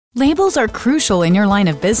Labels are crucial in your line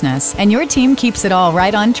of business, and your team keeps it all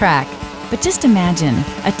right on track. But just imagine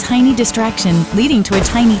a tiny distraction leading to a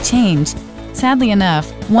tiny change. Sadly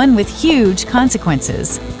enough, one with huge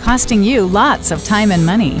consequences, costing you lots of time and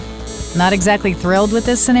money. Not exactly thrilled with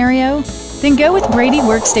this scenario? Then go with Brady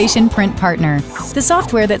Workstation Print Partner, the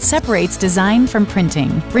software that separates design from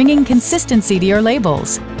printing, bringing consistency to your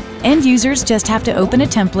labels. End users just have to open a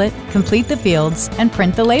template, complete the fields, and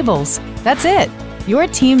print the labels. That's it. Your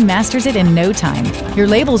team masters it in no time. Your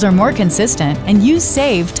labels are more consistent, and you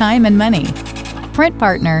save time and money. Print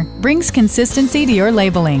Partner brings consistency to your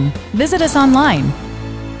labeling. Visit us online